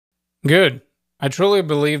Good. I truly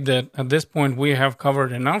believe that at this point we have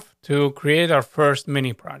covered enough to create our first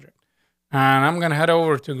mini project. And I'm going to head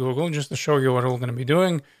over to Google just to show you what we're going to be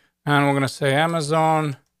doing. And we're going to say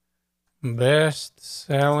Amazon best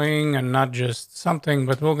selling and not just something,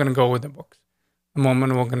 but we're going to go with the books. The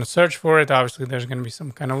moment we're going to search for it, obviously there's going to be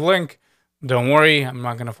some kind of link. Don't worry, I'm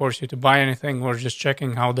not going to force you to buy anything. We're just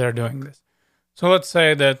checking how they're doing this. So let's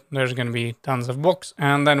say that there's going to be tons of books.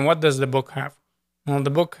 And then what does the book have? Well,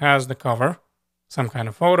 the book has the cover, some kind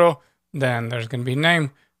of photo, then there's going to be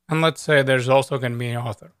name, and let's say there's also going to be an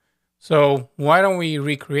author. So why don't we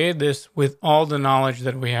recreate this with all the knowledge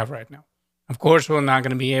that we have right now? Of course, we're not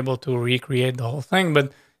going to be able to recreate the whole thing,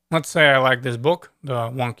 but let's say I like this book,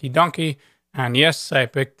 The Wonky Donkey, and yes, I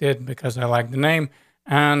picked it because I like the name.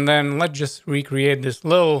 And then let's just recreate this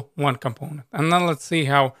little one component. And then let's see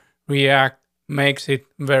how React makes it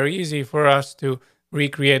very easy for us to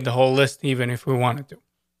recreate the whole list, even if we wanted to.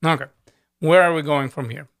 Okay, where are we going from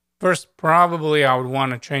here? First, probably I would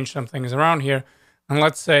want to change some things around here. And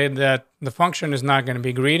let's say that the function is not going to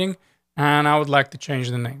be greeting, and I would like to change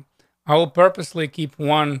the name. I will purposely keep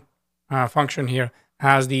one function here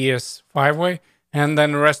as the ES5 way, and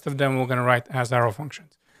then the rest of them we're going to write as arrow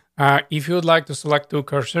functions. If you would like to select two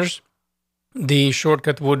cursors, the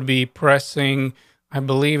shortcut would be pressing, I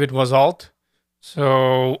believe it was Alt,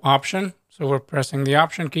 so Option. So we're pressing the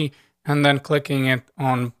Option key and then clicking it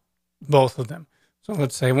on both of them. So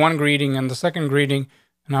let's say one greeting and the second greeting,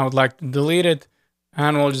 and I would like to delete it,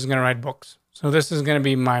 and we're just gonna write books. So this is gonna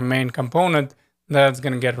be my main component that's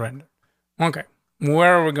gonna get rendered. Okay,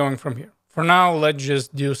 where are we going from here? For now, let's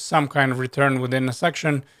just do some kind of return within a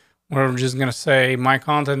section. We're just gonna say my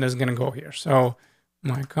content is gonna go here. So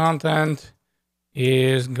my content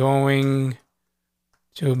is going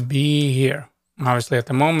to be here. Obviously, at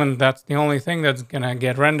the moment, that's the only thing that's gonna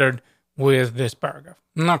get rendered with this paragraph.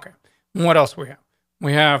 Okay, what else we have?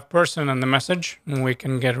 We have person and the message. We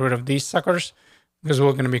can get rid of these suckers because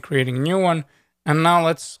we're gonna be creating a new one. And now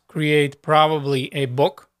let's create probably a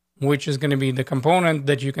book, which is gonna be the component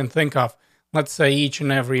that you can think of. Let's say each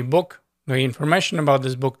and every book, the information about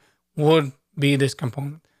this book would be this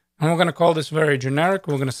component. And we're gonna call this very generic.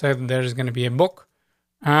 We're gonna say that there's gonna be a book,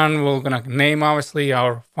 and we're gonna name obviously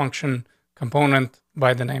our function component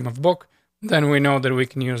by the name of book. Then we know that we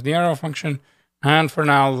can use the arrow function. And for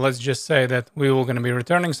now, let's just say that we were going to be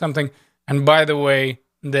returning something. And by the way,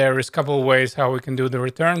 there is a couple of ways how we can do the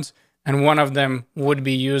returns. And one of them would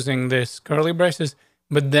be using this curly braces,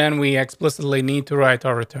 but then we explicitly need to write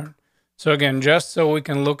our return. So again, just so we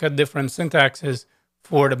can look at different syntaxes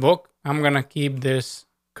for the book, I'm going to keep this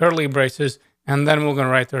curly braces, and then we're going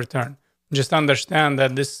to write the return. Just understand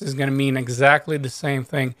that this is going to mean exactly the same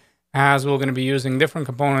thing as we're going to be using different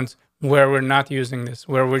components where we're not using this,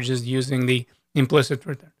 where we're just using the implicit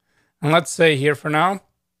return. And let's say here for now,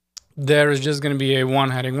 there is just going to be a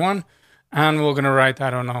one heading one, and we're going to write, I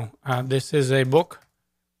don't know, this is a book.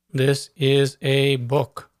 This is a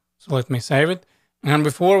book. So let me save it. And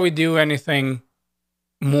before we do anything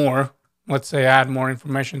more, let's say add more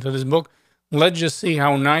information to this book, let's just see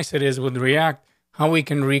how nice it is with React, how we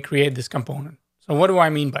can recreate this component. So what do I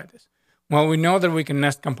mean by this? Well, we know that we can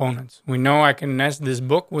nest components. We know I can nest this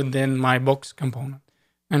book within my books component.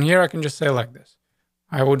 And here I can just say like this.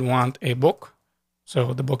 I would want a book.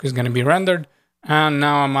 So the book is going to be rendered. And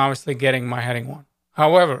now I'm obviously getting my heading one.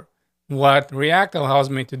 However, what React allows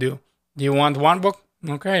me to do, do you want one book?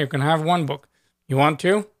 Okay, you can have one book. You want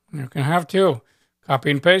two? You can have two. Copy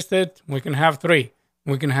and paste it. We can have three.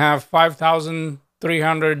 We can have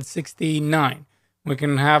 5,369. We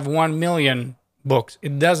can have 1 million books.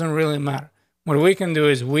 It doesn't really matter. What we can do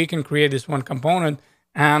is we can create this one component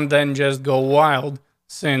and then just go wild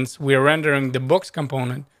since we're rendering the books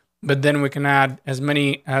component, but then we can add as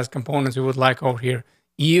many as components we would like over here,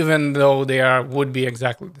 even though they would be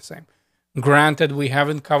exactly the same. Granted, we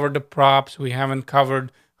haven't covered the props, we haven't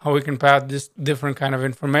covered how we can pass this different kind of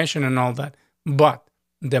information and all that, but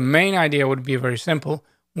the main idea would be very simple,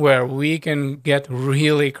 where we can get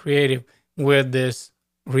really creative with this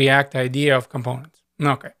React idea of components.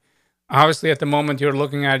 Okay. Obviously, at the moment you're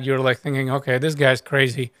looking at, you're like thinking, okay, this guy's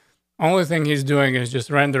crazy. Only thing he's doing is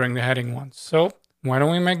just rendering the heading once. So why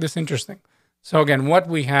don't we make this interesting? So again, what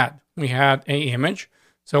we had a image.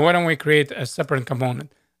 So why don't we create a separate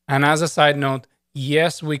component? And as a side note,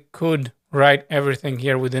 yes, we could write everything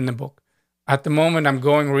here within the book. At the moment, I'm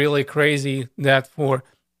going really crazy that for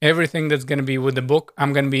everything that's going to be with the book,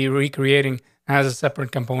 I'm going to be recreating as a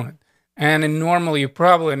separate component. And normally, you're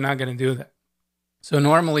probably not going to do that. So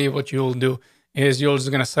normally what you'll do is you're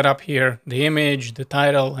just going to set up here the image, the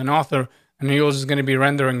title, and author, and you're just going to be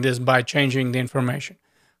rendering this by changing the information.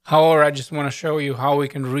 However, I just want to show you how we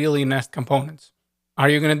can really nest components. Are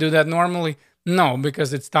you going to do that normally? No,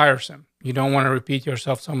 because it's tiresome. You don't want to repeat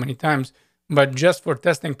yourself so many times. But just for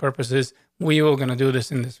testing purposes, we will going to do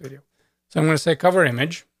this in this video. So I'm going to say cover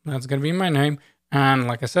image. That's going to be my name. And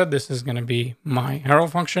like I said, this is going to be my arrow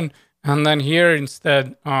function. And then here,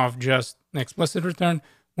 instead of just an explicit return,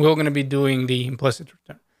 we're going to be doing the implicit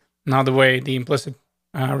return. Now, the way the implicit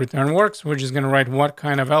return works, we're just going to write what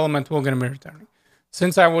kind of element we're going to be returning.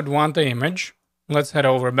 Since I would want the image, let's head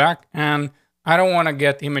over back. And I don't want to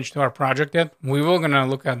get the image to our project yet. We will going to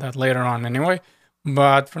look at that later on anyway.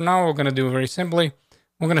 But for now, we're going to do very simply.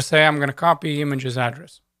 We're going to say I'm going to copy image's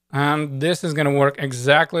address. And this is going to work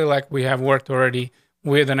exactly like we have worked already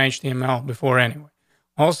with an HTML before anyway.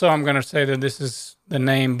 Also, I'm going to say that this is the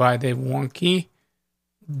name by the wonky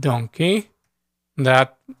donkey.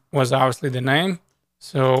 That was obviously the name.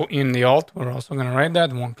 So in the alt, we're also going to write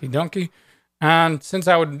that wonky donkey. And since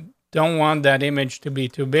don't want that image to be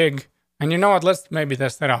too big, and you know what, let's maybe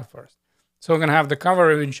test it out first. So we're going to have the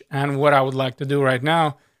cover image, and what I would like to do right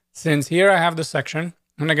now, since here I have the section,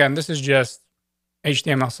 and again, this is just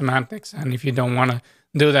HTML semantics, and if you don't want to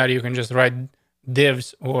do that, you can just write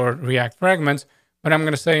divs or React fragments. But I'm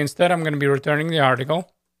going to say instead, I'm going to be returning the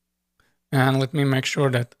article. And let me make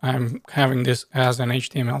sure that I'm having this as an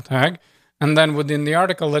HTML tag. And then within the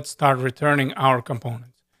article, let's start returning our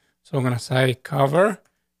components. So I'm going to say cover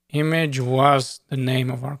image was the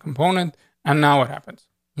name of our component. And now what happens?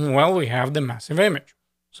 Well, we have the massive image.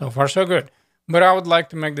 So far, so good. But I would like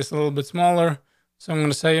to make this a little bit smaller. So I'm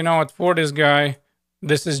going to say, you know what, for this guy,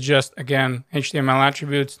 this is just, again, HTML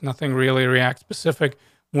attributes, nothing really React specific,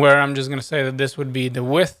 where I'm just going to say that this would be the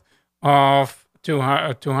width of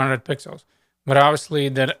 200 pixels. But obviously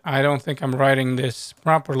that I don't think I'm writing this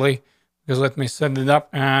properly, because let me set it up.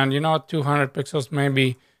 And you know what, 200 pixels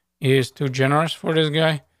maybe is too generous for this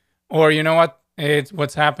guy. Or you know what,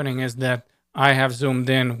 what's happening is that I have zoomed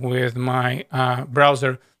in with my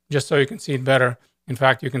browser just so you can see it better. In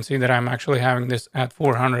fact, you can see that I'm actually having this at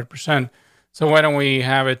 400%. So why don't we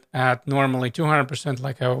have it at normally 200%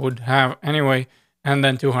 like I would have anyway, and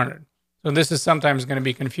then 200. So this is sometimes going to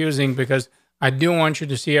be confusing because I do want you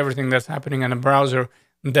to see everything that's happening in the browser.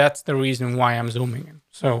 That's the reason why I'm zooming in.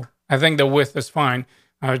 So I think the width is fine.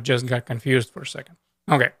 I just got confused for a second.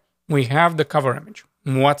 Okay, we have the cover image.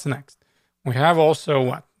 What's next? We have also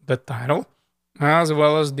what? The title, as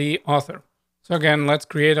well as the author. So again, let's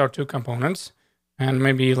create our two components. And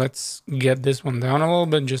maybe let's get this one down a little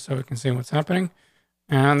bit just so we can see what's happening.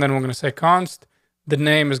 And then we're going to say const. The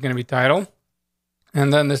name is going to be title.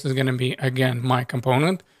 And then this is going to be, again, my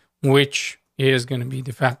component, which is going to be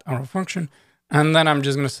the fat arrow function. And then I'm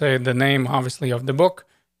just going to say the name, obviously, of the book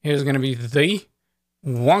is going to be the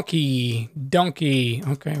wonky donkey.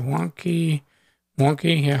 Okay, wonky.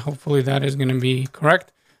 Yeah, hopefully that is going to be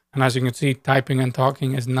correct. And as you can see, typing and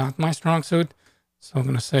talking is not my strong suit. So I'm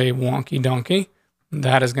going to say wonky donkey.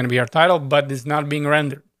 That is going to be our title, but it's not being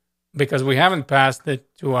rendered because we haven't passed it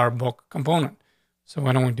to our book component. So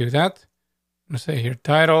why don't we do that? I'm going to say here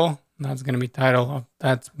title. That's going to be title of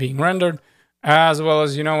that's being rendered, as well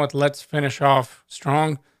as, you know what, let's finish off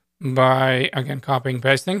strong by, again, copying,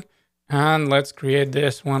 pasting. And let's create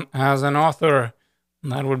this one as an author.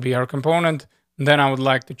 And that would be our component. Then I would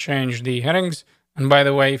like to change the headings. And by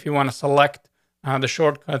the way, if you want to select the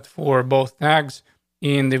shortcut for both tags,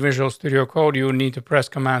 in the Visual Studio Code, you need to press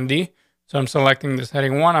Command D. So I'm selecting this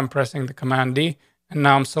heading 1, I'm pressing the Command D, and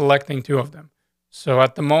now I'm selecting 2 of them. So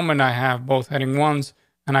at the moment, I have both heading 1s,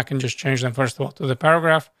 and I can just change them first of all to the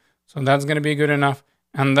paragraph. So that's going to be good enough.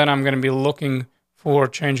 And then I'm going to be looking for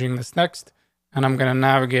changing this text, and I'm going to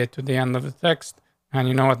navigate to the end of the text. And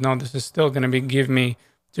you know what? No, this is still going to give me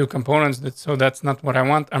 2 components. So that's not what I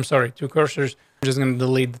want. I'm sorry, 2 cursors. I'm just going to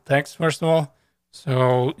delete the text first of all.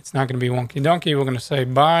 So it's not going to be wonky donkey. We're going to say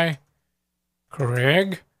by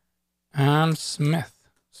Craig and Smith.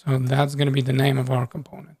 So that's going to be the name of our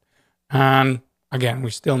component. And again,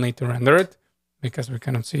 we still need to render it because we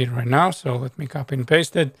cannot see it right now. So let me copy and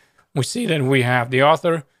paste it. We see that we have the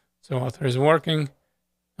author. So author is working.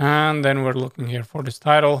 And then we're looking here for this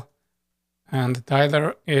title. And the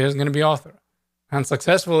title is going to be author. And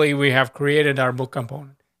successfully, we have created our book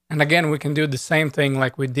component. And again, we can do the same thing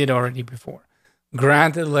like we did already before.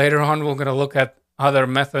 Granted, later on, we're going to look at other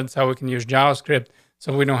methods, how we can use JavaScript,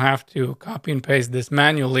 so we don't have to copy and paste this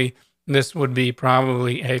manually. This would be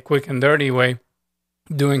probably a quick and dirty way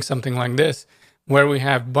doing something like this, where we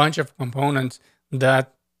have a bunch of components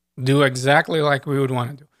that do exactly like we would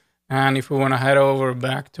want to do. And if we want to head over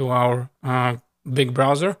back to our big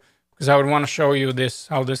browser, because I would want to show you this,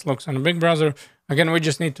 how this looks on a big browser, Again, we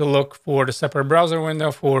just need to look for the separate browser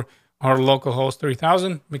window for our localhost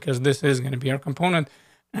 3000 because this is going to be our component.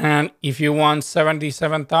 And if you want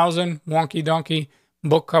 77,000 wonky donkey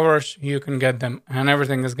book covers, you can get them, and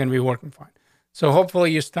everything is going to be working fine. So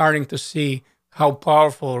hopefully you're starting to see how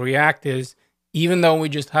powerful React is, even though we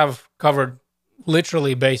just have covered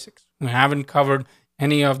literally basics. We haven't covered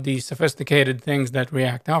any of the sophisticated things that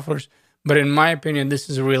React offers. But in my opinion, this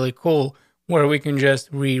is really cool where we can just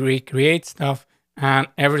recreate stuff and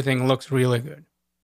everything looks really good.